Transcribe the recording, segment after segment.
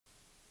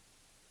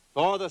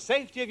For the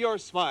safety of your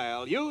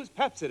smile, use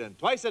Pepsodent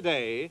twice a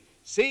day.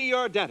 See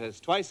your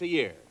dentist twice a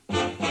year.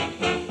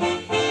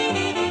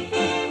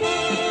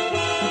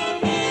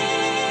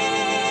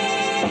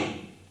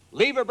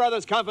 Lever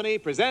Brothers Company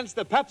presents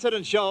the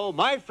Pepsodent show,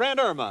 My Friend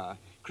Irma,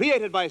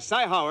 created by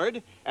Cy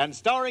Howard and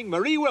starring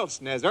Marie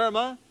Wilson as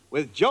Irma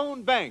with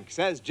Joan Banks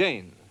as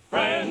Jane.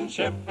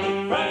 Friendship,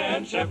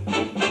 friendship,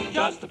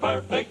 just the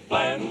perfect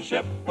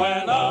friendship.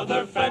 When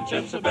other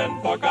friendships have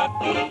been forgot,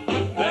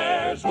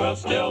 theirs will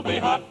still be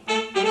hot.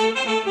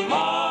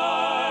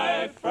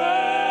 My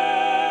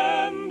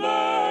friend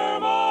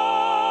Irma.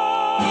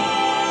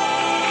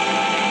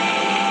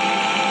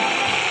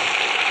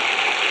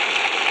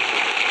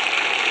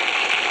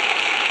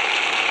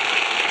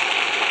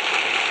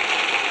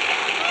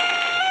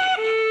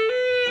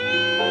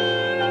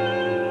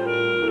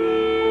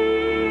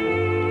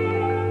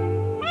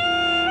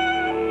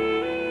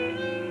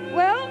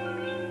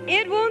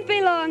 It won't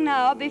be long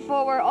now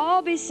before we'll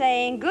all be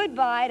saying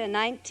goodbye to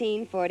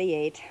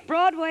 1948.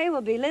 Broadway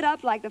will be lit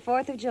up like the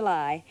 4th of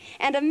July,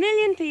 and 1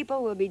 million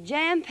people will be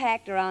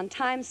jam-packed around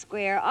Times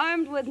Square,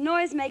 armed with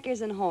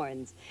noisemakers and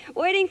horns,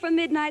 waiting for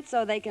midnight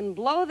so they can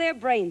blow their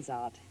brains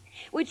out.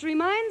 Which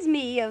reminds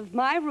me of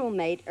my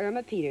roommate,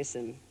 Irma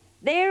Peterson.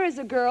 There is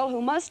a girl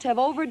who must have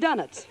overdone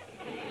it.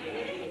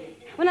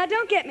 Well, now,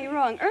 don't get me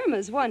wrong.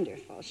 Irma's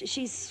wonderful.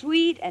 She's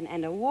sweet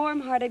and a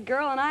warm-hearted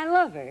girl, and I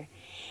love her.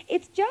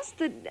 It's just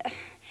that,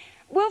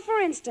 well, for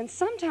instance,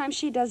 sometimes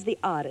she does the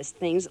oddest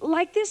things,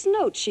 like this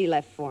note she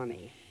left for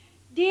me.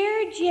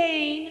 Dear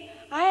Jane,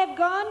 I have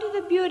gone to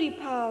the beauty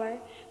parlor.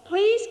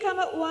 Please come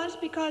at once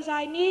because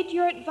I need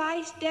your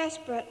advice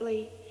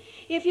desperately.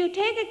 If you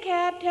take a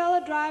cab, tell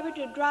the driver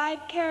to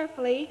drive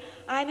carefully.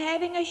 I'm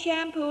having a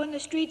shampoo and the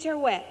streets are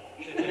wet.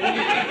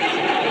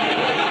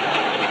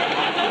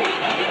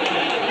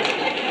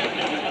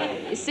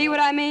 You see what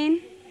I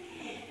mean?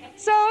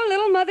 So,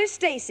 little Mother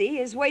Stacy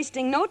is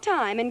wasting no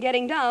time in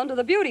getting down to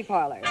the beauty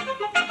parlor. There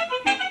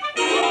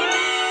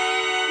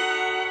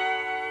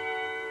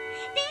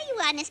you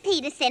are, Miss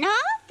Peterson, all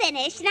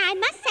finished. And I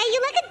must say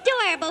you look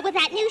adorable with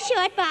that new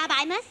short bob,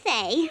 I must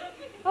say.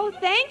 Oh,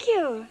 thank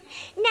you.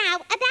 Now,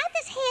 about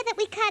this hair that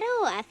we cut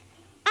off,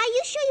 are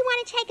you sure you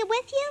want to take it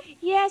with you?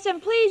 Yes,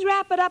 and please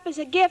wrap it up as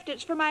a gift.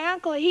 It's for my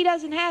uncle. He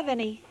doesn't have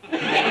any. Huh?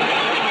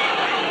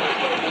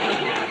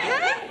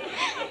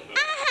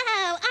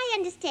 Oh, I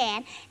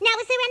understand. Now,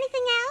 is there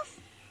anything else?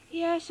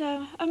 Yes,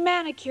 a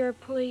manicure,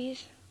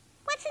 please.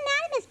 What's the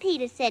matter, Miss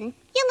Peterson?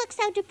 You look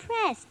so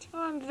depressed.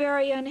 Oh, I'm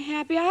very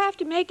unhappy. I have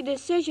to make a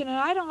decision, and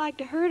I don't like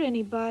to hurt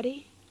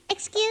anybody.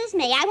 Excuse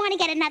me, I want to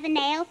get another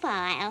nail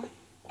file.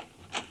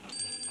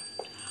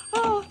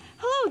 Oh,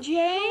 hello,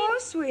 Jane. Hello,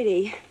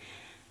 sweetie.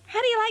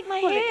 How do you like my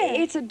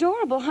hair? It's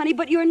adorable, honey,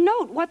 but your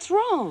note, what's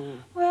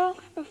wrong? Well,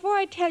 before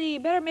I tell you, you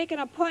better make an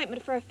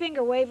appointment for a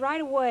finger wave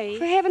right away.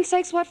 For heaven's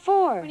sakes, what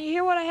for? When you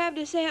hear what I have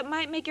to say, it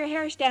might make your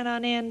hair stand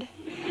on end.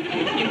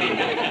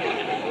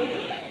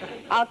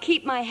 I'll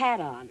keep my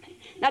hat on.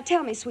 Now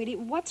tell me, sweetie,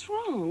 what's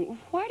wrong?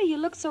 Why do you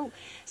look so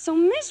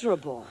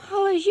miserable?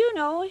 Well, as you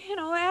know,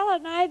 Al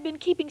and I have been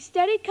keeping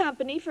steady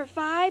company for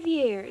 5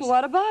 years.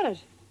 What about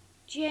it?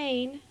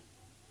 Jane,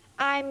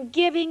 I'm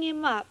giving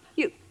him up.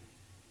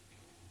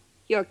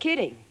 You're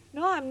kidding.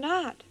 No, I'm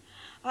not.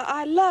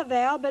 I love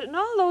Al, but in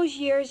all those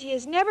years, he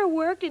has never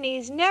worked and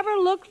he's never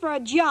looked for a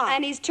job.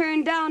 And he's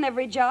turned down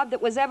every job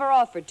that was ever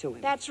offered to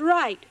him. That's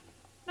right.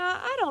 Now,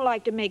 I don't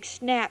like to make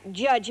snap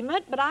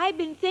judgment, but I've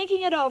been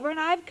thinking it over and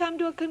I've come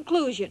to a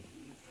conclusion.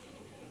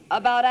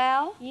 About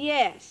Al?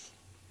 Yes.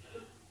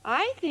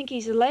 I think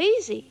he's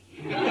lazy.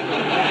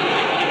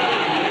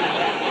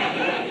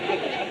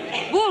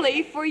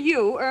 Bully for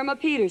you, Irma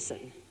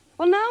Peterson.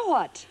 Well, now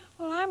what?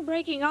 Well, I'm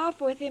breaking off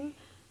with him.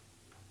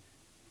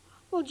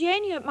 Well,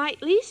 Jane, you might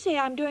at least say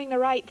I'm doing the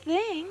right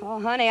thing. Oh,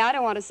 honey, I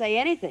don't want to say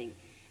anything.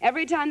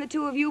 Every time the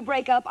two of you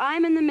break up,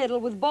 I'm in the middle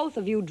with both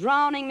of you,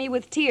 drowning me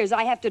with tears.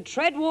 I have to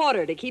tread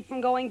water to keep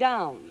from going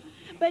down.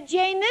 But,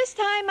 Jane, this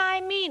time I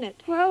mean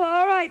it. Well,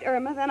 all right,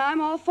 Irma, then I'm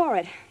all for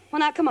it.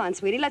 Well, now, come on,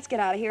 sweetie. Let's get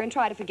out of here and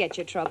try to forget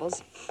your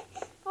troubles.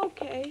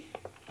 Okay.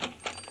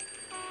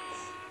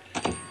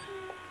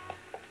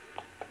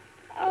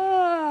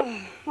 Oh,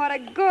 what a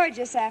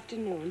gorgeous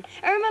afternoon.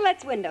 Irma,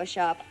 let's window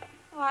shop.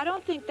 Oh, I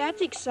don't think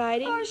that's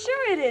exciting. Oh,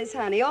 sure it is,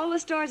 honey. All the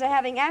stores are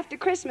having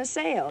after-Christmas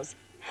sales.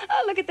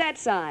 Oh, look at that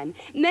sign.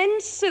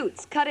 Men's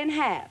suits cut in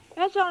half.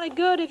 That's only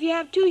good if you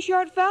have two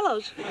short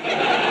fellows.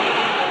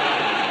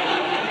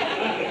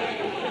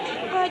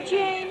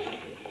 Jane,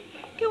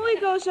 can we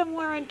go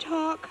somewhere and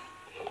talk?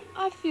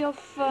 I feel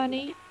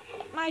funny.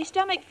 My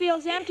stomach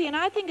feels empty, and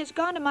I think it's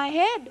gone to my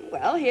head.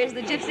 Well, here's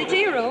the gypsy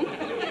tea room.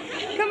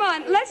 Come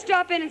on, let's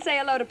drop in and say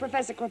hello to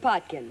Professor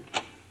Kropotkin.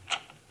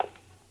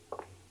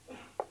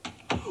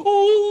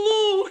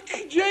 Oh,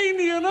 look!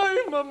 Janie and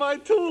Irma, my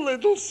two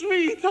little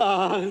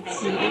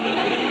sweethearts.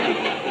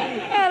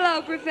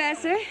 Hello,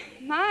 Professor.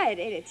 My,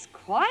 it's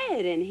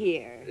quiet in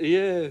here.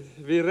 Yes,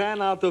 we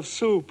ran out of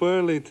soup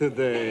early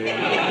today.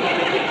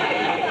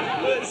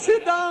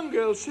 Sit down, down,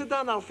 girls. Sit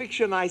down. I'll fix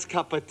you a nice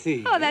cup of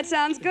tea. Oh, that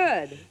sounds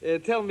good.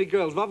 Tell me,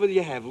 girls, what will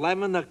you have,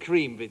 lemon or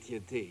cream with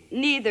your tea?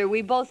 Neither.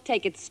 We both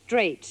take it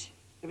straight.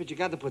 Yeah, but you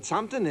got to put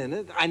something in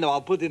it. I know,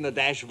 I'll put in a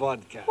dash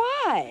vodka.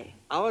 Why?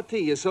 Our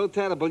tea is so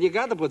terrible, you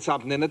got to put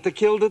something in it to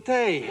kill the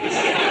taste.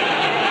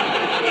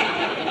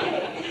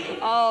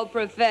 Oh,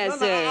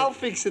 Professor. No, I'll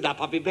fix it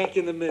up. I'll be back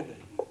in a minute.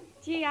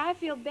 Gee, I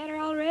feel better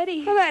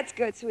already. Well, that's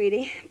good,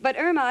 sweetie. But,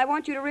 Irma, I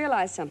want you to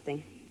realize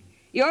something.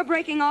 You're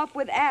breaking off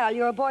with Al,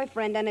 your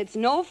boyfriend, and it's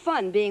no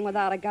fun being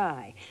without a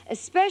guy,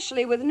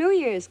 especially with New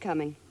Year's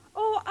coming.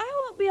 Oh, I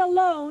won't be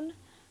alone.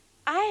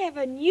 I have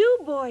a new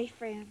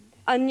boyfriend.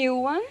 A new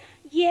one?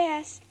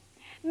 Yes,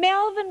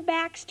 Melvin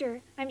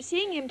Baxter. I'm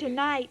seeing him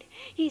tonight.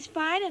 He's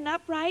fine and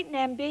upright and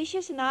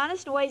ambitious and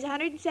honest and weighs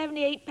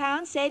 178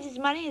 pounds, saves his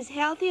money, is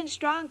healthy and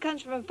strong,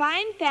 comes from a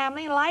fine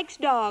family and likes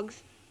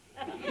dogs.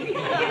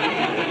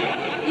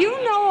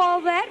 You know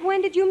all that?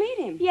 When did you meet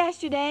him?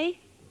 Yesterday.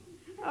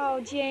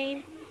 Oh,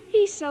 Jane,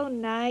 he's so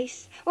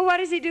nice. Well, what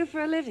does he do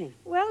for a living?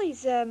 Well,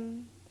 he's a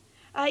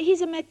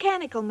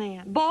mechanical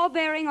man. Ball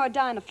bearing or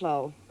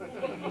Dynaflow? Well,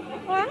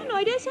 I don't know.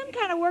 He does some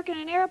kind of work in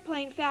an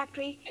airplane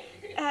factory.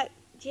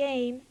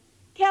 Jane,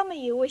 tell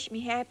me you wish me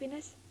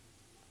happiness.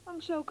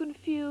 I'm so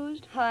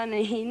confused.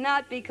 Honey,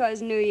 not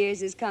because New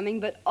Year's is coming,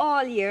 but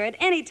all year, at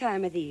any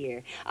time of the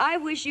year. I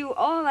wish you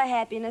all the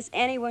happiness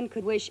anyone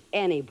could wish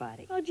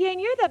anybody. Oh, Jane,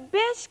 you're the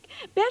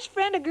best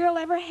friend a girl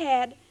ever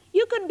had.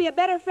 You couldn't be a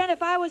better friend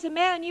if I was a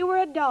man and you were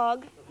a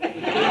dog.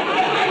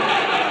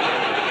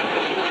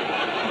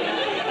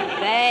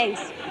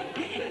 Thanks.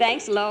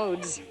 Thanks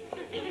loads.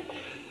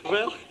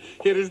 Well,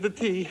 here is the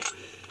tea.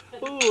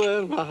 Oh,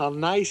 Irma, how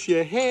nice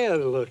your hair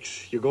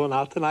looks. You going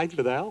out tonight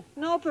with Al?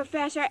 No,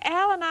 Professor.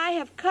 Al and I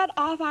have cut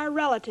off our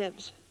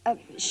relatives.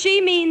 She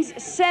means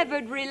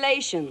severed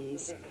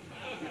relations.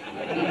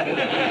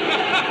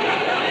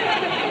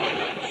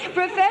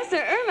 Professor,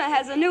 Irma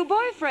has a new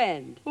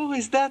boyfriend. Oh,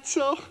 is that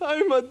so?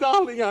 Irma,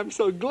 darling, I'm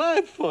so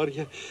glad for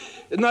you.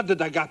 Not that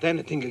I got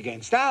anything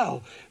against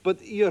Al, but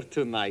you're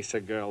too nice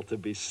a girl to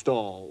be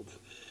stalled.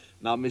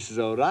 Now, Mrs.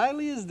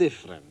 O'Reilly is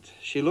different.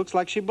 She looks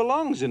like she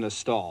belongs in a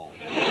stall.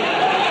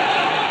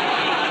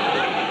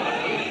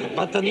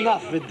 But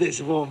enough with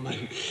this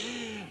woman.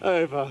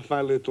 Irma,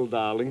 my little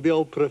darling, the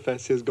old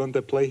professor's going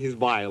to play his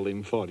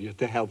violin for you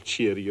to help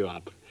cheer you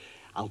up.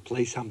 I'll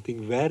play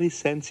something very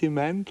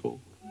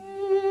sentimental.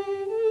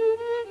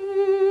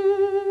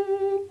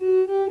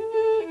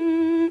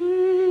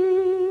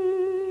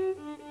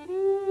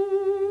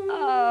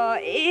 Oh,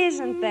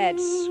 isn't that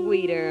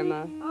sweet,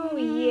 Irma? Oh,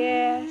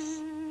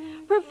 yes.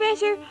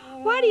 Professor,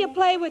 why do you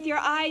play with your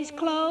eyes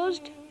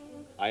closed?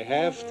 I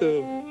have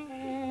to.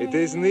 It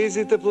isn't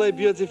easy to play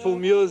beautiful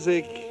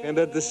music and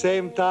at the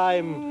same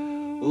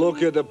time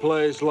look at a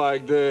place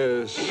like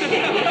this.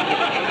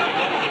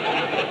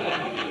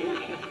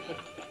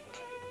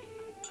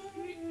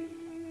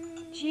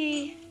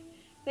 Gee,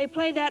 they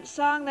played that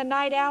song the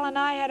night Al and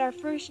I had our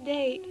first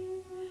date.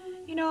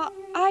 You know,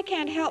 I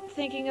can't help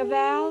thinking of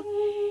Al.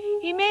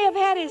 He may have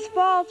had his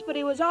faults, but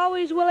he was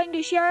always willing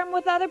to share them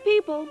with other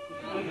people.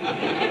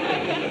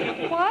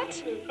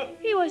 What?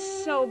 He was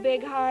so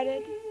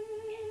big-hearted.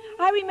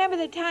 I remember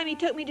the time he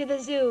took me to the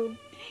zoo.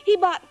 He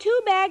bought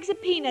 2 bags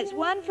of peanuts,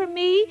 one for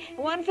me and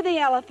one for the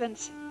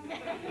elephants.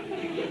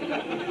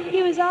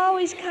 He was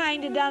always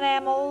kind to dumb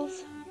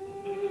animals.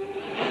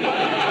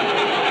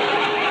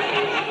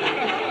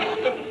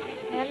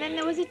 And then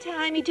there was a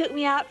time he took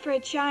me out for a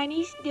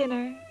Chinese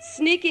dinner.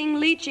 Sneaking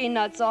lychee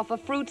nuts off a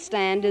fruit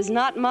stand is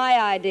not my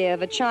idea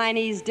of a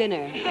Chinese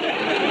dinner.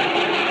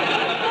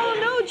 Oh,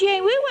 no,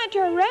 Jane, we went to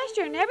a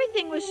restaurant and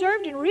everything was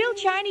served in real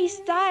Chinese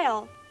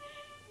style.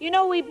 You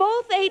know, we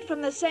both ate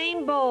from the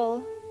same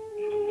bowl.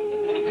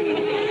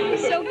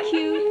 So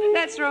cute.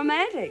 That's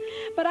romantic.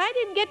 But I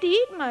didn't get to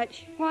eat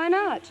much. Why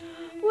not?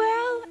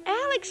 Well,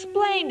 Al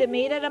explained to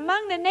me that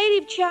among the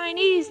native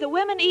Chinese, the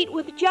women eat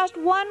with just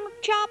one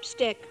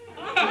chopstick.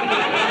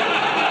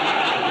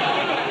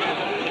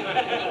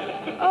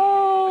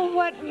 Oh,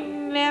 what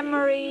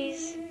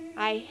memories.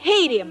 I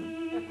hate him.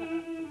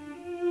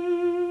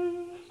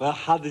 Well,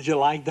 how did you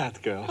like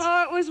that, girls?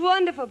 Oh, it was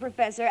wonderful,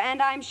 Professor,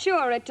 and I'm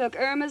sure it took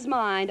Irma's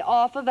mind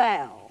off of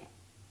Al.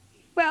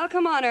 Well,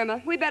 come on,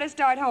 Irma. We better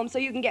start home so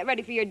you can get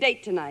ready for your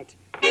date tonight.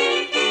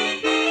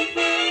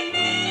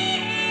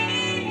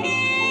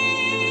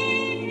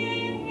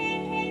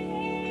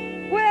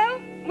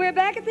 Well, we're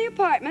back at the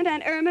apartment,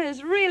 and Irma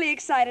is really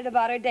excited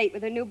about her date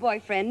with her new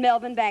boyfriend,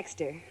 Melvin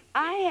Baxter.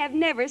 I have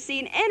never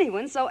seen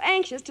anyone so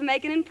anxious to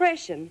make an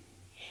impression.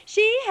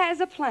 She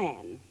has a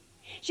plan.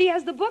 She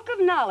has the book of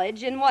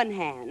knowledge in one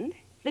hand,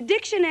 the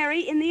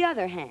dictionary in the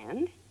other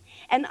hand,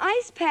 an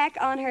ice pack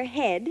on her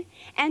head,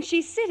 and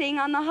she's sitting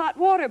on the hot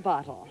water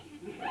bottle.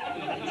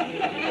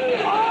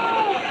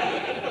 Oh,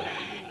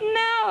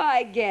 now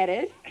I get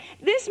it.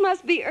 This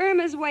must be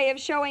Irma's way of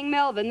showing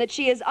Melvin that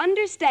she is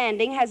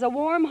understanding, has a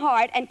warm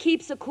heart, and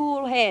keeps a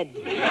cool head.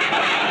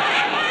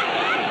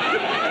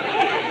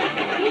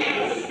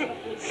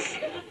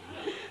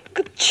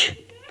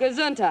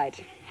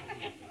 Gesundheit.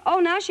 Oh,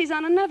 now she's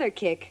on another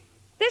kick.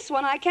 This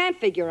one I can't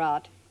figure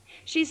out.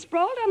 She's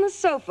sprawled on the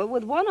sofa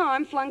with one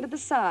arm flung to the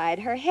side,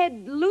 her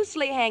head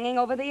loosely hanging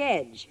over the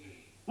edge.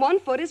 One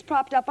foot is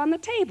propped up on the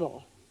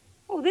table.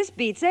 Oh, this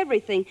beats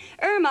everything.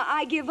 Irma,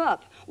 I give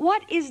up.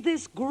 What is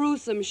this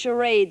gruesome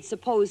charade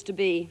supposed to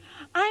be?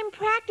 I'm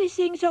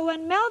practicing so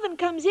when Melvin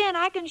comes in,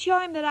 I can show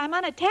him that I'm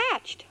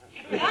unattached.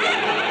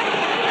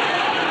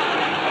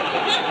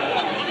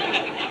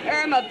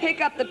 Irma,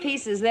 pick up the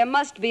pieces. There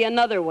must be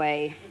another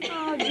way.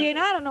 Oh, Jane,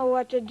 I don't know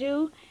what to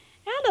do.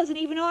 Al doesn't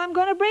even know I'm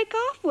going to break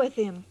off with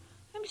him.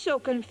 I'm so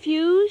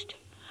confused.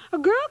 A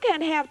girl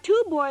can't have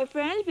two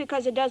boyfriends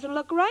because it doesn't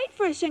look right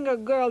for a single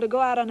girl to go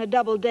out on a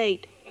double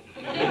date.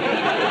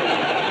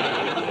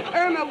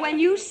 Irma, when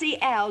you see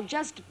Al,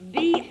 just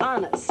be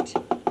honest.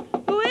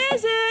 Who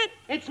is it?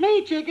 It's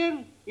me,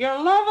 chicken.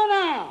 You're loving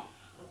Al.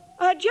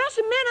 Just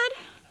a minute.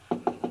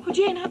 Oh,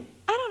 Jane, I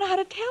don't know how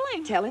to tell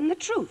him. Tell him the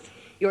truth.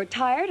 You're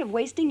tired of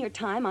wasting your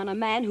time on a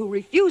man who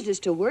refuses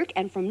to work,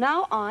 and from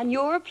now on,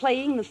 you're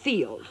playing the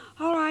field.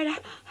 All right,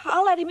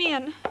 I'll let him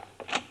in.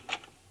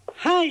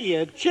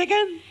 Hiya,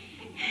 chicken.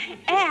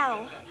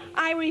 Al,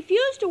 I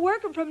refuse to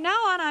work, and from now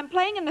on, I'm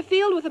playing in the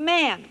field with a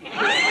man.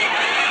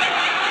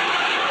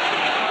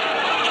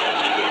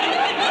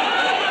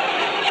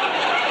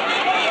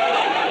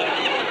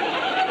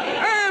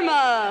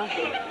 Irma!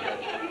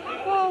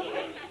 Well,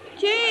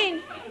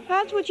 Jane,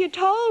 that's what you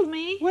told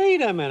me.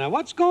 Wait a minute.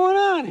 What's going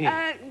on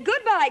here?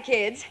 Goodbye,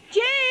 kids.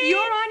 Jane! You're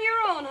on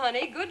your own,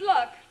 honey. Good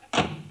luck.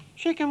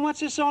 Chicken, what's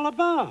this all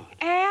about?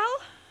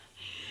 Al,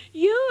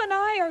 you and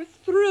I are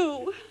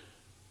through.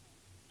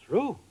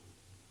 Through?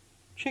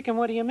 Chicken,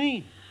 what do you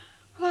mean?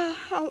 Well,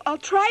 I'll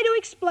try to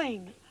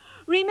explain.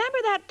 Remember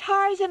that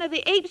Tarzan of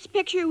the Apes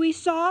picture we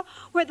saw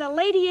where the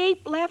lady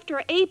ape left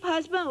her ape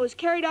husband and was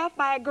carried off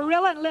by a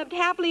gorilla and lived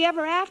happily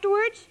ever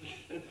afterwards?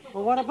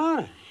 Well, what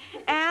about it?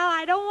 Al,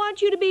 I don't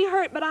want you to be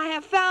hurt, but I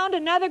have found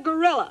another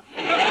gorilla.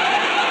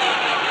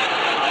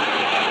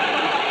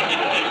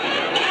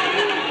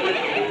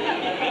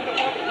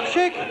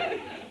 Chicken,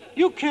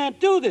 you can't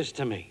do this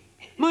to me.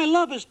 My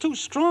love is too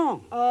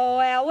strong. Oh,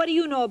 Al, what do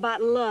you know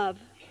about love?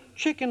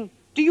 Chicken,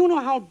 do you know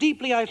how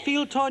deeply I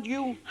feel toward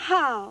you?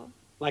 How?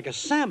 Like a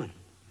salmon.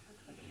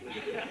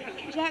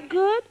 Is that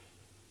good?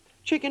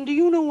 Chicken, do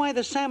you know why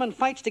the salmon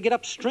fights to get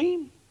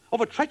upstream?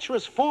 Over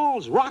treacherous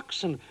falls,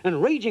 rocks, and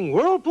raging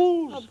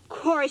whirlpools? Of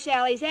course,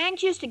 Al. He's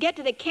anxious to get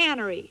to the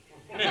cannery.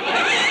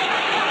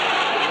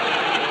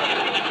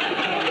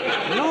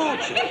 No,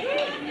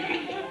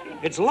 chicken.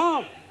 It's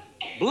love.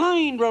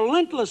 Blind,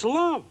 relentless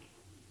love.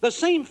 The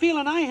same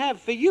feeling I have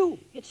for you.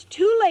 It's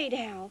too late,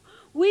 Al.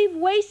 We've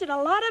wasted a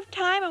lot of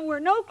time, and we're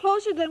no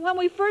closer than when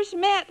we first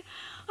met.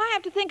 I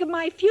have to think of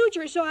my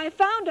future, so I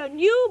found a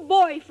new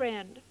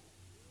boyfriend.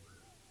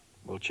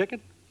 Well,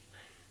 chicken,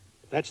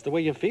 if that's the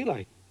way you feel,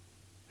 I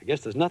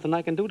guess there's nothing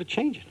I can do to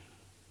change it.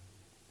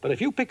 But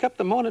if you pick up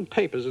the morning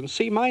papers and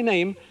see my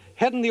name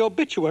heading the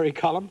obituary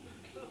column,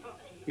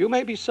 you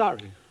may be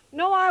sorry.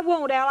 No, I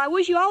won't, Al. I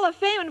wish you all the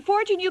fame and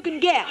fortune you can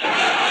get.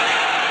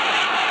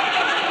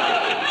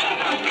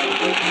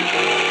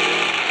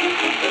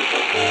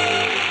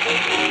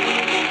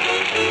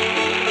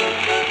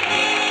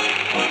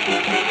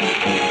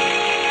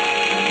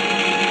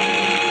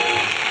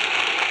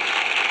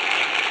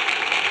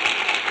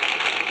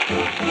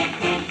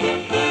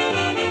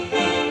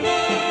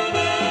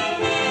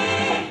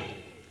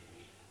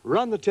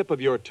 Run the tip of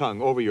your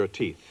tongue over your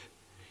teeth.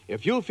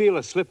 If you feel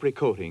a slippery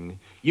coating,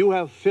 you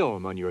have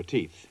film on your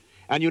teeth,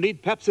 and you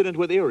need Pepsodent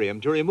with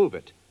Irium to remove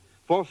it.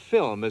 For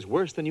film is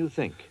worse than you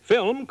think.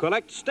 Film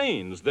collects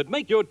stains that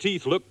make your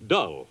teeth look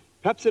dull.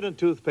 Pepsodent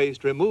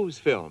toothpaste removes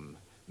film,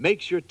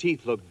 makes your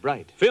teeth look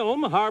bright.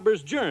 Film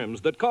harbors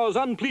germs that cause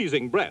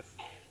unpleasing breath.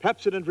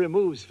 Pepsodent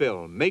removes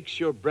film, makes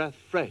your breath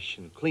fresh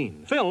and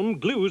clean. Film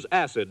glues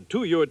acid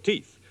to your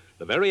teeth,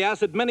 the very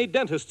acid many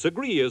dentists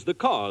agree is the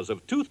cause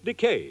of tooth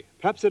decay.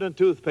 Pepsodent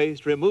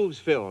toothpaste removes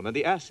film and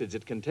the acids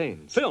it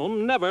contains.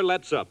 Film never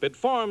lets up. It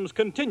forms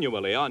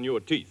continually on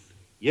your teeth.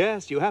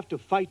 Yes, you have to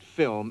fight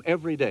film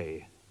every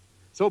day.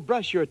 So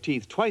brush your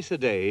teeth twice a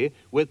day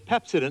with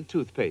Pepsodent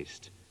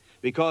toothpaste,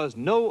 because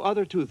no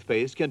other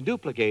toothpaste can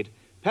duplicate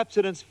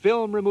Pepsodent's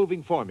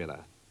film-removing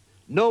formula.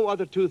 No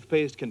other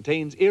toothpaste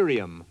contains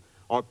Irium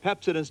or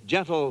Pepsodent's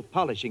gentle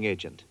polishing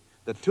agent,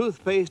 the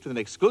toothpaste with an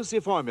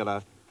exclusive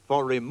formula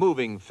for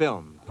removing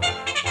film.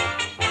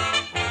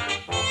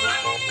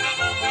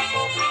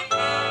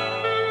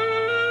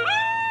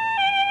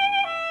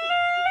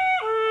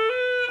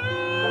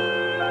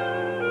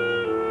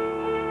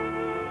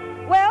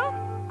 Well,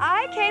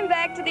 I came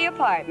back to the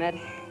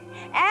apartment.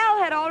 Al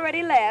had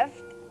already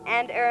left,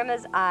 and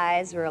Irma's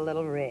eyes were a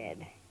little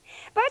red.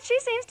 But she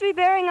seems to be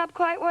bearing up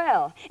quite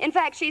well. In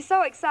fact, she's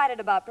so excited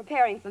about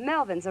preparing for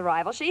Melvin's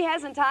arrival, she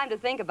hasn't time to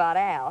think about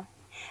Al.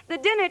 The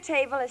dinner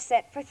table is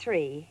set for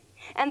 3.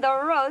 And the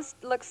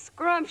roast looks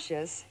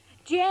scrumptious.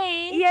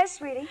 Jane? Yes,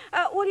 sweetie?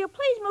 Will you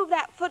please move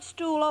that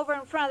footstool over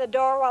in front of the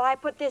door while I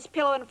put this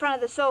pillow in front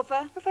of the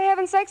sofa? For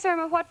heaven's sakes,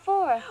 Irma, what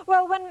for?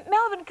 Well, when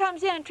Melvin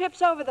comes in and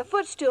trips over the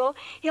footstool,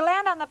 he'll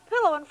land on the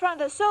pillow in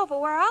front of the sofa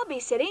where I'll be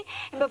sitting,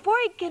 and before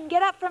he can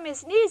get up from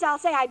his knees, I'll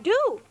say I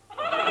do.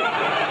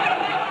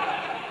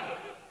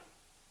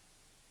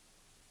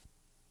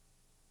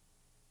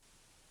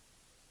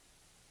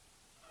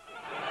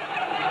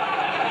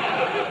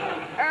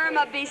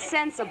 Irma, be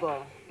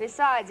sensible.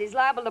 Besides, he's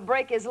liable to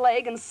break his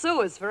leg and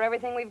sue us for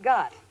everything we've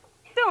got.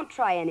 Don't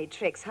try any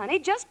tricks, honey.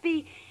 Just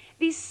be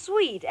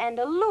sweet and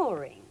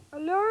alluring.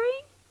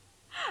 Alluring?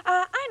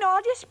 I know.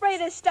 I'll just spray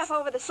this stuff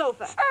over the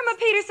sofa. Irma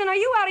Peterson, are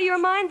you out of your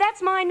mind?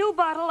 That's my new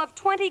bottle of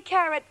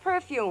 20-carat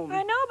perfume.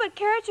 I know, but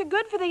carrots are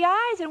good for the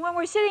eyes, and when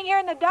we're sitting here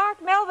in the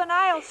dark, Melvin and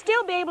I will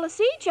still be able to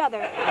see each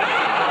other.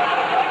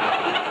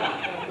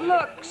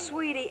 Look,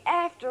 sweetie,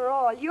 after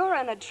all, you're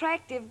an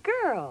attractive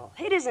girl.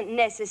 It isn't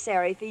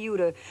necessary for you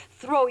to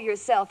throw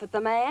yourself at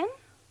the man.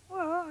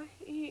 Well,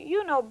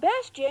 you know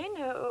best, Jane.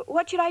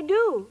 What should I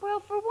do? Well,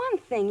 for one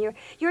thing,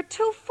 you're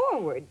too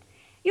forward.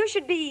 You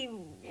should be,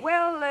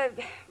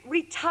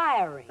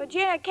 retiring. But,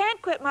 Jane, I can't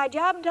quit my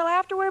job until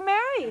after we're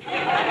married.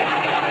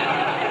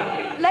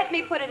 Let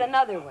me put it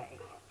another way.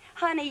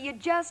 Honey, you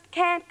just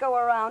can't go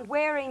around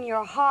wearing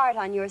your heart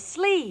on your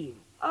sleeve.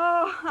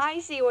 Oh, I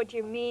see what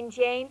you mean,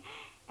 Jane.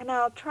 And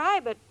I'll try,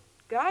 but,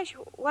 gosh,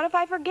 what if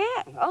I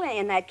forget? Well,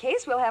 in that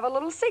case, we'll have a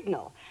little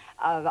signal.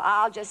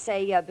 I'll just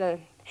say,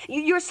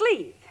 your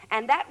sleeve.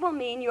 And that will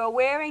mean you're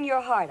wearing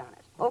your heart on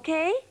it.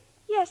 Okay?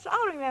 Yes,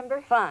 I'll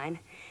remember. Fine.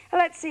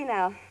 Let's see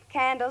now.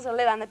 Candles are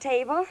lit on the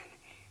table.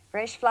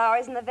 Fresh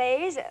flowers in the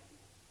vase.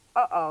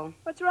 Uh-oh.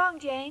 What's wrong,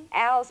 Jane?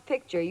 Al's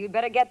picture. You'd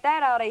better get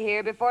that out of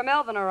here before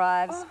Melvin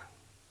arrives. Oh,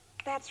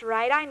 that's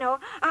right, I know.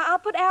 I'll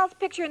put Al's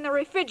picture in the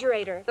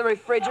refrigerator. The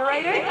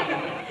refrigerator?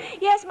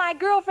 Yes, my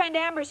girlfriend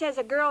Amber says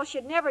a girl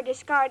should never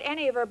discard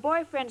any of her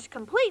boyfriends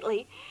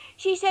completely.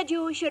 She said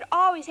you should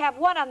always have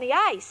one on the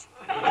ice.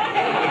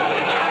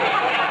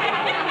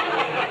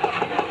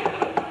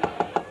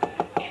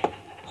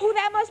 Oh,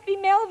 that must be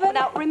Melvin.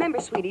 Now, remember,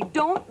 sweetie,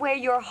 don't wear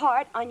your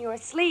heart on your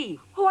sleeve.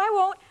 Oh, I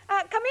won't.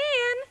 Come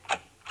in.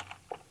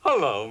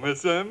 Hello,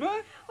 Miss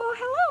Irma. Oh,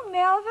 hello,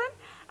 Melvin.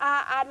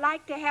 I'd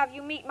like to have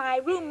you meet my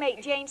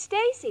roommate, Jane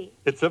Stacy.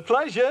 It's a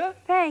pleasure.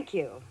 Thank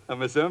you.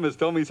 Miss Irma's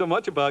told me so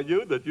much about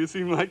you that you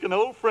seem like an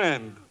old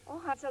friend.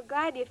 Oh, I'm so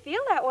glad you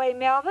feel that way,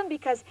 Melvin,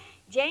 because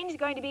Jane's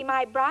going to be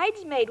my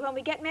bridesmaid when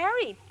we get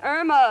married.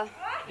 Irma.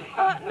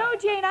 No,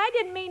 Jane, I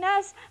didn't mean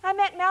us. I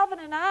meant Melvin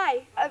and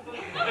I.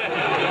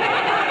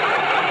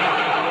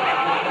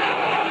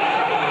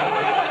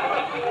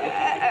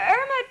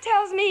 Irma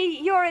tells me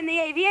you're in the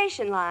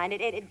aviation line.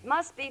 It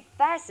must be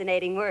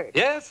fascinating work.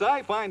 Yes,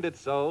 I find it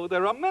so.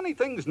 There are many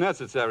things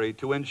necessary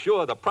to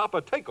ensure the proper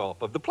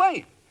takeoff of the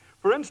plane.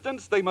 For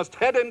instance, they must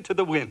head into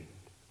the wind.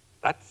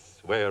 That's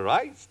where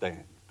I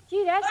stand.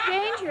 Gee, that's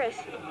dangerous.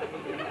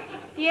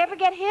 Do you ever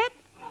get hit?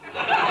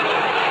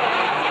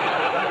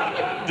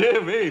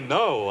 Dear me,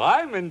 no.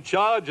 I'm in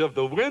charge of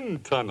the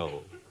wind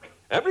tunnel.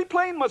 Every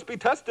plane must be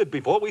tested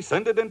before we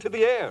send it into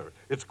the air.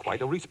 It's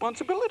quite a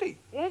responsibility.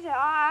 Yes,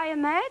 I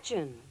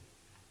imagine.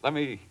 Let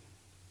me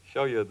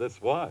show you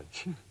this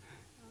watch.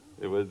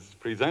 It was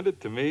presented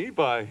to me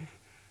by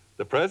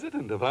the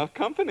president of our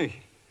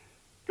company.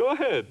 Go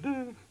ahead.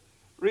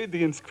 Read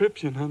the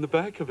inscription on the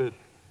back of it.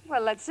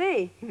 Well, let's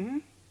see. Mm-hmm.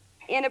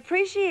 In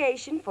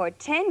appreciation for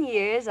 10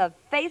 years of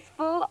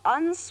faithful,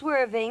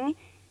 unswerving,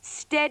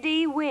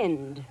 steady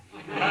wind.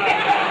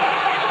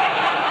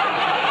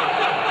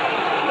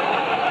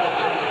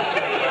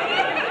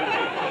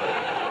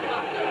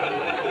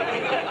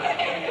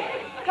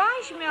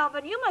 Gosh,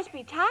 Melvin, you must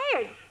be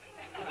tired.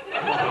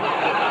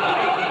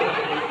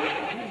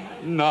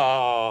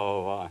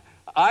 No,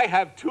 I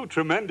have two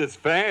tremendous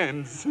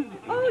fans.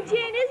 Oh,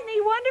 Jane, isn't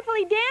he wonderful?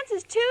 He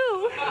dances,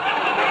 too.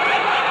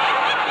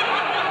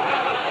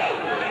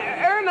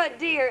 Irma,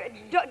 dear,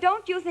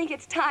 don't you think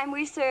it's time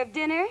we serve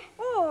dinner?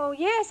 Oh,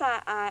 yes.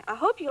 I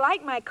hope you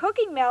like my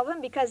cooking, Melvin,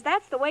 because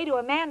that's the way to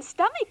a man's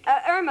stomach.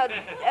 Irma,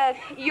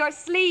 your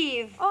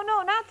sleeve. Oh,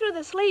 no, not through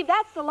the sleeve.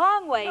 That's the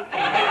long way.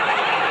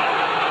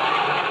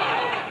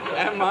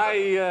 Am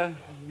I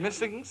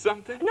missing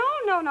something?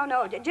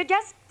 No.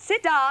 Just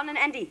sit down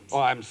and eat.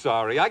 Oh, I'm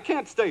sorry. I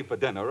can't stay for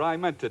dinner. I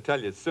meant to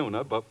tell you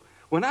sooner, but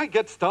when I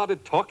get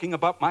started talking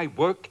about my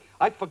work,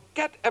 I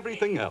forget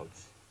everything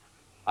else.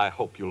 I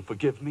hope you'll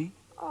forgive me.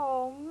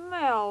 Oh,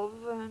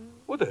 Melvin.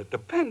 Well, they're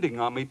depending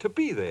on me to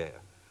be there.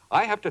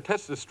 I have to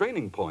test the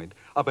straining point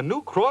of a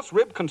new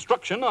cross-rib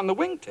construction on the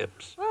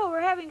wingtips. Well,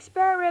 we're having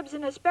spare ribs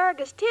and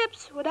asparagus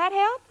tips. Would that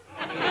help?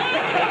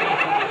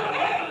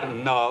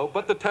 No,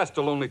 but the test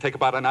will only take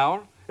about an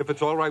hour. If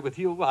it's all right with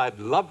you, I'd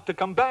love to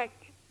come back.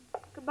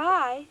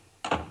 Goodbye.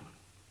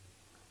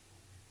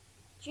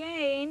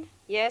 Jane.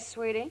 Yes,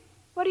 sweetie?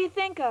 What do you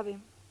think of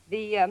him?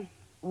 The,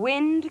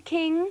 Wind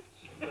King?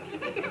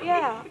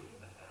 Yeah.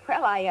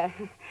 Well,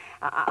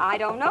 I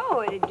don't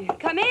know.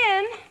 Come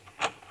in.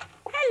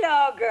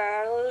 Hello,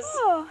 girls.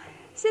 Oh,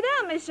 Sit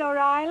down, Miss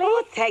O'Reilly.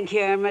 Oh, thank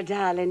you, Irma,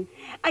 darling.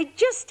 I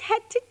just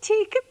had to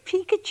take a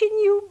peek at your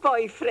new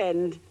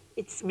boyfriend.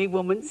 It's me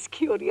woman's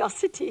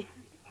curiosity.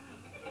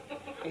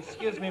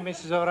 Excuse me,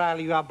 Mrs.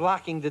 O'Reilly, you are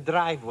blocking the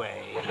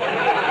driveway.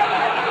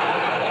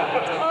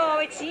 Oh,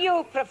 it's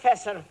you,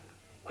 Professor.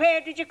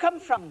 Where did you come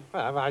from?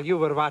 Well, while you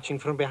were watching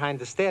from behind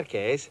the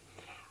staircase,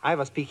 I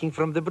was peeking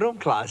from the broom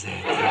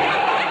closet.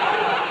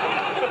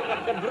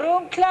 The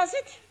broom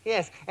closet?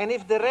 Yes, and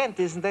if the rent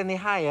isn't any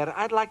higher,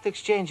 I'd like to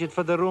exchange it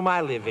for the room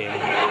I live in.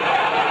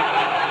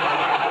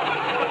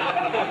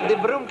 The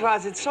broom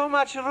closet's so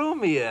much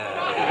roomier.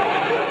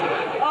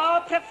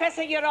 Oh,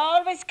 Professor, you're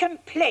always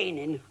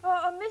complaining.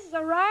 Oh, Mrs.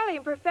 O'Reilly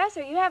and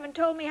Professor, you haven't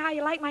told me how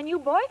you like my new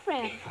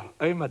boyfriend.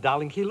 Irma,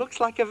 darling, he looks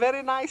like a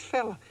very nice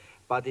fella,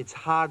 but it's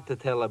hard to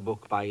tell a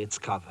book by its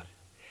cover.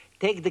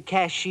 Take the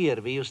cashier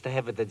we used to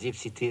have at the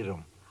Gypsy Tea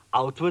Room.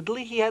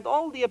 Outwardly, he had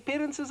all the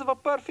appearances of a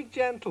perfect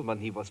gentleman.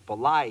 He was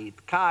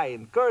polite,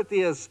 kind,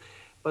 courteous,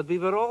 but we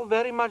were all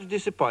very much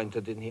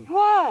disappointed in him.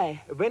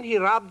 Why? When he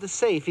robbed the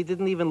safe, he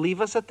didn't even leave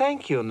us a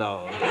thank you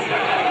note.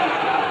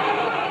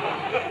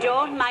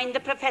 Don't mind the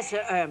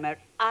Professor, Irma.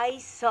 I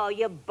saw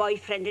your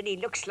boyfriend and he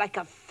looks like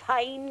a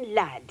fine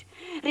lad.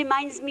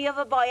 Reminds me of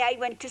a boy I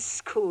went to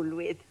school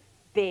with,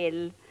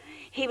 Bill.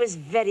 He was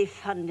very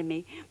fond of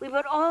me. We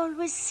were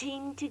always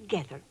seen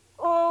together.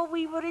 Oh,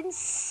 we were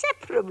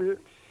inseparable.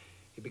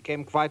 He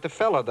became quite a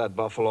fella, that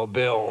Buffalo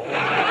Bill.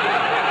 Now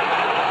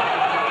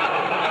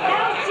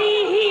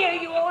see here,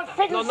 you old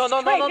fiddle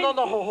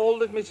No.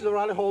 Hold it, Mrs.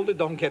 O'Reilly, hold it.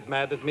 Don't get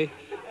mad at me.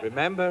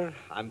 Remember,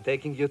 I'm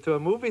taking you to a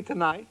movie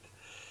tonight.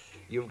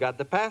 You've got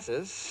the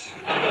passes.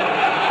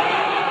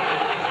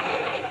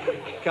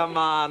 Come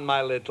on,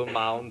 my little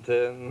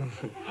mountain.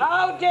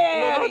 How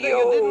dare you?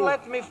 You didn't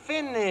let me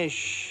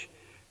finish.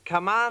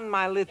 Come on,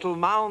 my little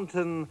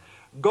mountain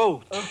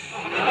goat.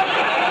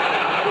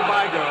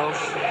 Goodbye, girls.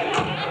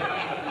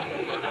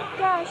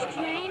 Gosh,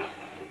 Jane.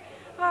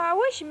 I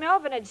wish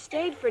Melvin had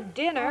stayed for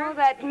dinner. Oh,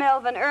 that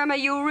Melvin. Irma,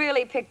 you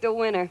really picked a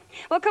winner.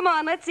 Well, come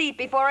on, let's eat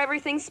before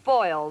everything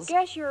spoils.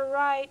 Guess you're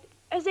right.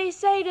 As they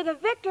say, to the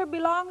victor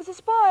belongs the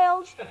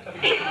spoils.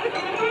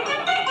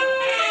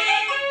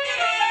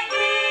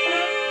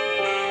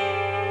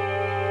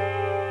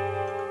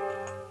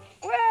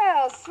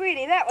 Well,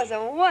 sweetie, that was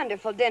a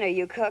wonderful dinner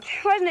you cooked.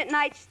 Wasn't it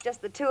nice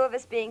just the two of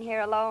us being here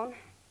alone?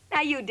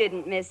 Now, you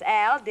didn't miss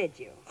Al, did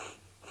you?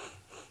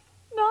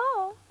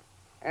 No.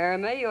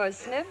 Irma, you're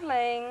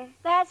sniffling.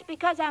 That's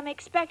because I'm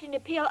expecting to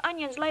peel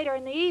onions later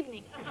in the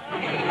evening.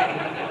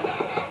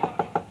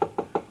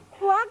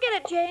 Oh, I'll get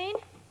it, Jane.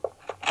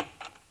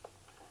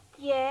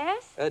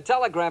 Yes? A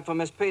telegram from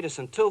Miss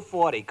Peterson,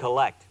 240,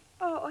 collect.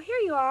 Oh, here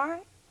you are.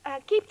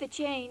 Keep the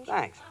change.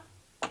 Thanks.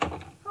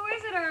 Who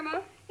is it,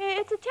 Irma?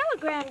 It's a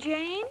telegram,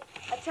 Jane.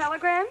 A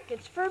telegram?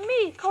 It's for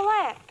me,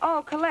 collect.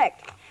 Oh,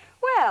 collect.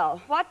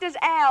 Well, what does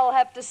Al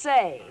have to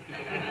say?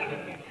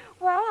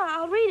 Well,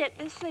 I'll read it.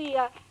 Let's see.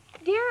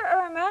 Dear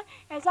Irma,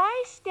 as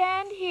I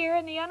stand here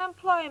in the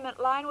unemployment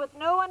line with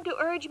no one to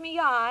urge me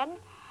on,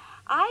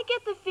 I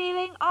get the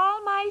feeling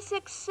all my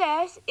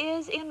success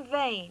is in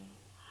vain.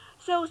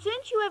 So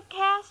since you have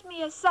cast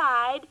me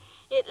aside,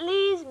 it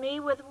leaves me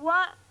with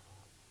one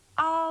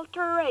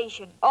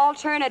alternative.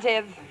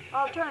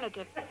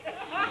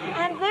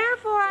 And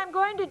therefore I'm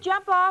going to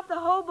jump off the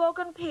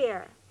Hoboken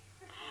Pier.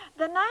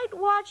 The night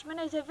watchman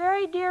is a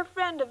very dear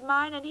friend of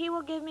mine, and he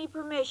will give me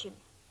permission.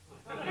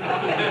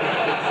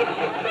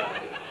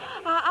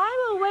 I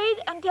will wait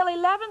until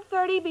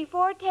 11:30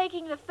 before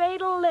taking the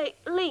fatal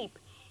leap.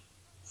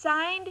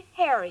 Signed,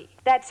 Harry.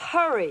 That's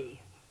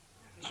hurry.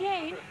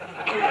 Jane.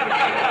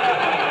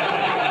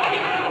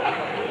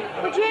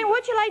 Well, Jane,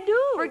 what shall I do?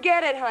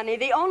 Forget it, honey.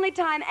 The only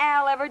time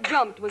Al ever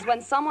jumped was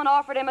when someone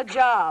offered him a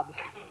job.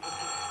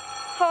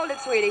 Hold it,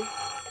 sweetie.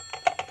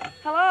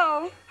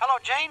 Hello? Hello,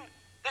 Jane.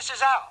 This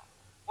is Al.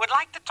 Would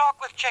like to talk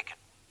with Chicken.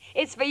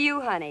 It's for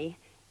you, honey.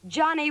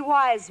 Johnny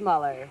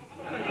Weissmuller.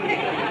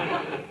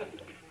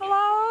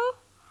 Hello?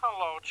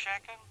 Hello,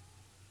 Chicken.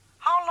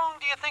 How long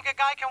do you think a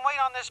guy can wait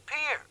on this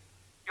pier?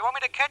 You want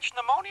me to catch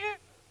pneumonia?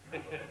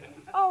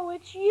 Oh,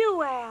 it's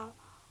you, Al.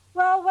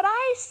 Well, what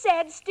I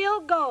said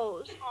still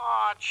goes.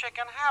 Aw,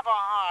 Chicken, have a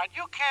heart.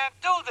 You can't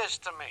do this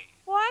to me.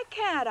 Why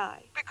can't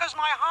I? Because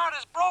my heart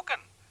is broken.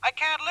 I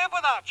can't live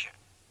without you.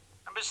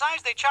 And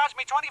besides, they charged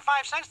me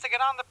 25 cents to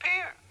get on the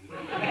pier.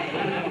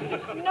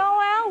 No,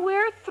 Al,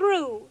 we're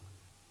through.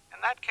 In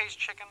that case,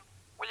 Chicken,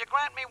 will you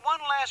grant me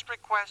one last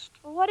request?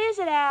 What is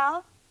it,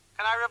 Al?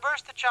 Can I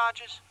reverse the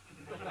charges?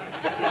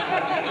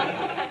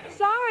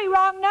 Sorry,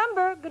 wrong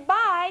number.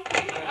 Goodbye.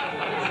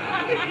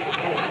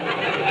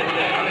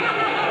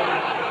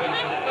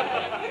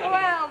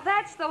 Well,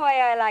 that's the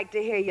way I like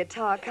to hear you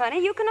talk, honey.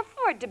 You can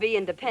afford to be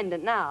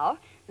independent now.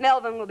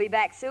 Melvin will be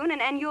back soon,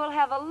 and you'll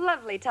have a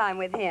lovely time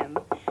with him.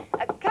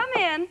 Come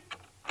in.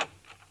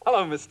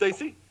 Hello, Miss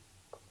Stacy.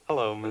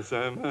 Hello, Miss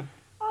Irma.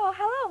 Oh,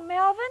 hello,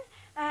 Melvin.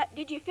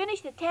 Did you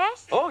finish the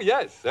test? Oh,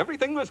 yes.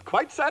 Everything was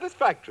quite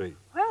satisfactory.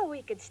 Well,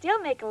 we could still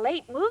make a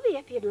late movie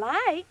if you'd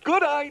like.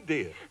 Good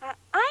idea.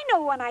 I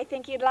know one I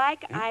think you'd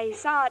like. I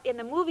saw it in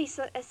the movie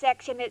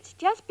section. It's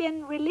just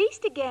been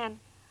released again.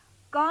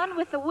 Gone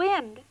with the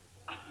Wind.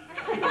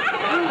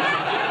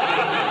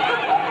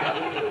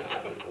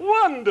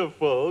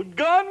 Wonderful.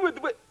 Gone with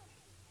the...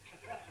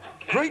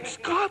 Great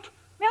Scott!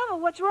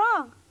 Melvin, what's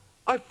wrong?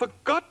 I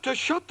forgot to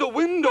shut the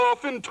wind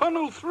off in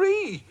Tunnel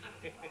 3.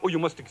 Oh, you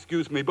must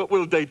excuse me, but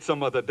we'll date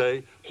some other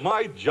day.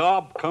 My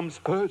job comes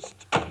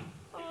first.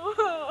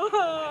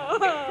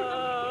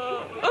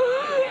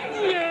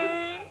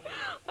 Jane,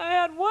 I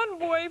had one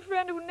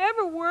boyfriend who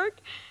never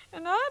worked,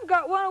 and I've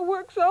got one who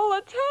works all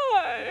the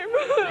time.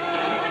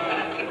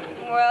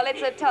 Well,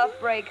 it's a tough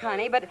break,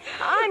 honey, but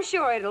I'm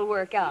sure it'll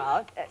work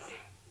out.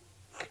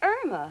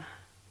 Irma,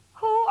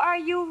 who are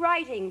you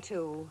writing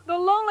to? The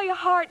Lonely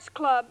Hearts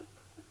Club.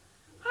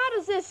 How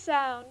does this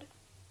sound?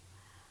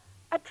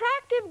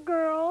 Attractive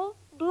girl,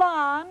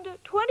 blonde,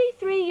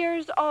 23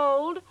 years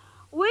old,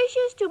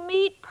 wishes to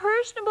meet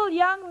personable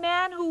young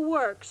man who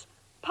works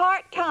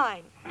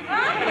part-time.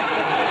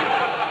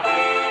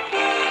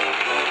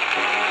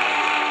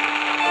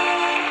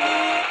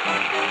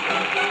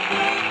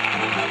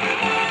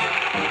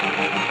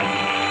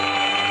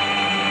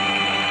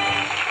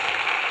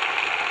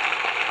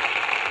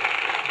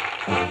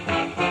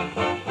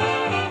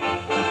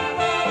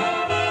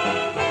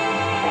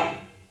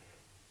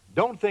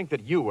 Don't think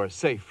that you are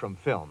safe from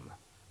film.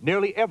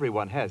 Nearly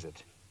everyone has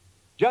it.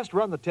 Just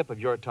run the tip of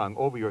your tongue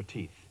over your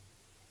teeth.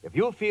 If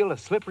you feel a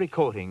slippery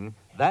coating,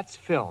 that's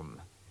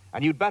film,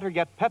 and you'd better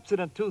get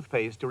Pepsodent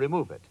toothpaste to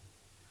remove it.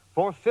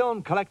 For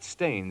film collects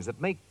stains that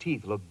make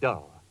teeth look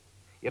dull.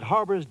 It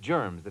harbors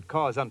germs that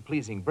cause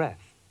unpleasing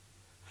breath.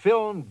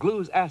 Film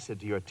glues acid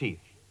to your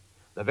teeth,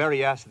 the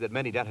very acid that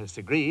many dentists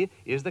agree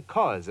is the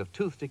cause of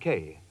tooth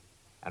decay.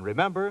 And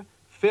remember,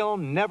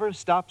 film never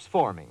stops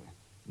forming.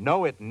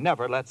 No, it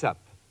never lets up.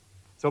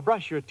 So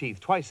brush your teeth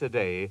twice a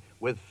day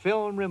with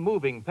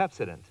film-removing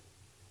Pepsodent.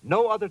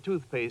 No other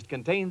toothpaste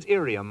contains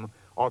irium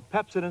or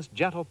Pepsodent's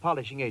gentle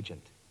polishing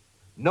agent.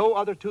 No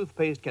other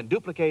toothpaste can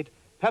duplicate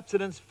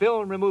Pepsodent's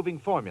film-removing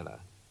formula.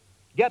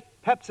 Get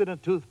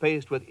Pepsodent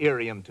toothpaste with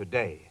irium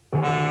today.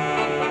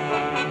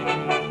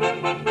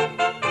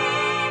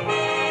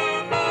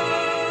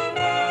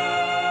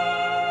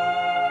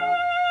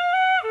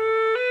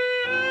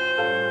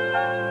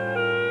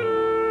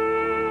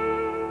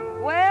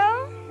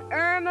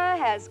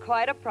 Has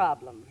quite a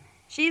problem.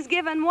 She's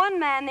given one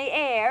man the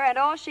air, and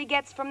all she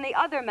gets from the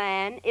other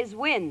man is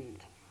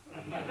wind.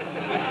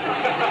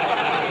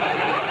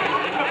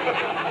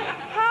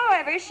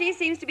 However, she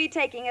seems to be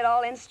taking it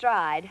all in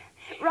stride.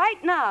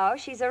 Right now,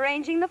 she's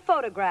arranging the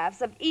photographs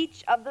of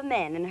each of the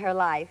men in her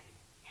life.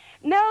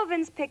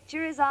 Melvin's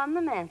picture is on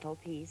the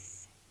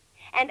mantelpiece.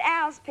 And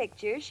Al's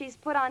picture she's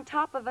put on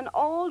top of an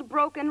old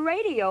broken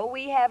radio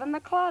we have in the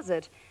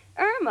closet.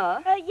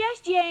 Irma? Yes,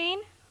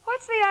 Jane?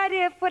 What's the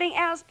idea of putting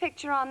Al's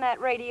picture on that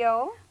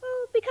radio?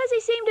 Well, because they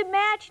seem to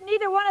match.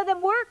 Neither one of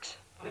them works.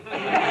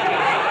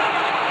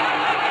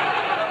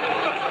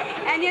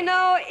 And you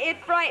know, it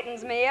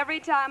frightens me every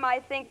time I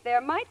think there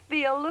might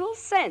be a little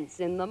sense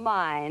in the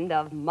mind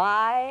of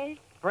my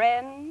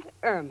friend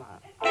Irma.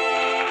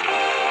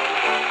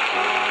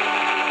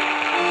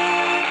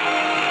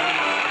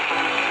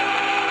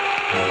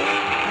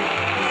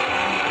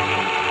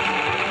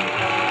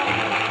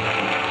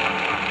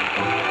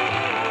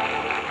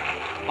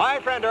 My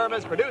Friend Irma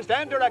is produced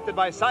and directed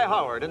by Cy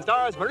Howard and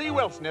stars Marie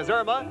Wilson as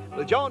Irma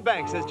with Joan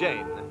Banks as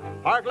Jane.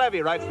 Mark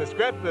Levy writes the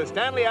script with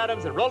Stanley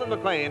Adams and Roland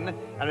McLean,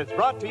 and it's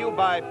brought to you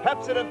by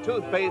Pepsodent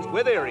Toothpaste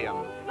with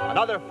Irium,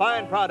 another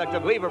fine product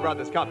of Lever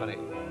Brothers Company.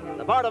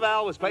 The part of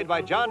Al was played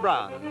by John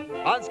Brown.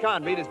 Hans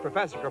Conried is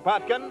Professor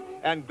Kropotkin,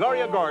 and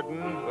Gloria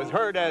Gordon was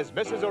heard as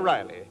Mrs.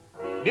 O'Reilly.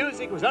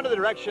 Music was under the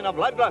direction of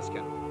Led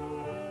Gluskin.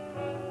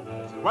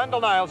 This is Wendell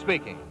Niles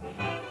speaking.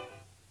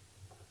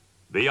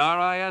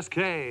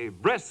 B-R-I-S-K,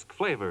 brisk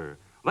flavor.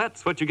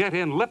 That's what you get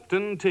in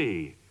Lipton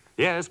tea.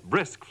 Yes,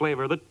 brisk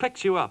flavor that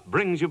picks you up,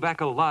 brings you back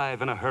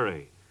alive in a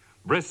hurry.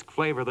 Brisk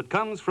flavor that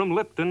comes from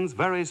Lipton's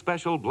very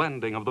special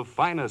blending of the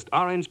finest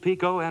orange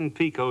Pico and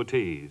Pico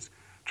teas.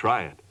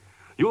 Try it.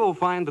 You will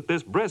find that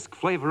this brisk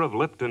flavor of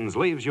Lipton's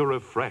leaves you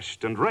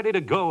refreshed and ready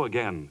to go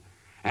again.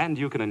 And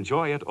you can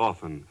enjoy it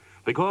often,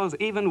 because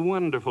even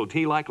wonderful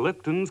tea like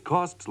Lipton's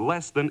costs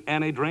less than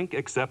any drink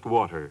except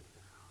water.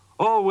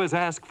 Always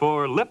ask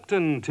for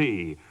Lipton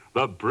tea,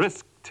 the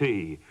brisk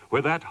tea,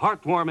 with that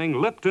heartwarming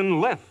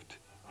Lipton lift.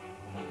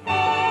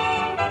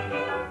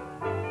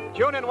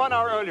 Tune in 1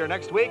 hour earlier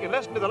next week and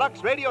listen to the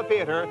Lux Radio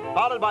Theater,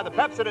 followed by the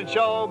Pepsodent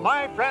show,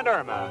 My Friend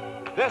Irma.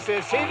 This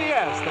is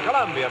CBS, the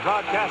Columbia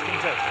Broadcasting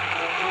System.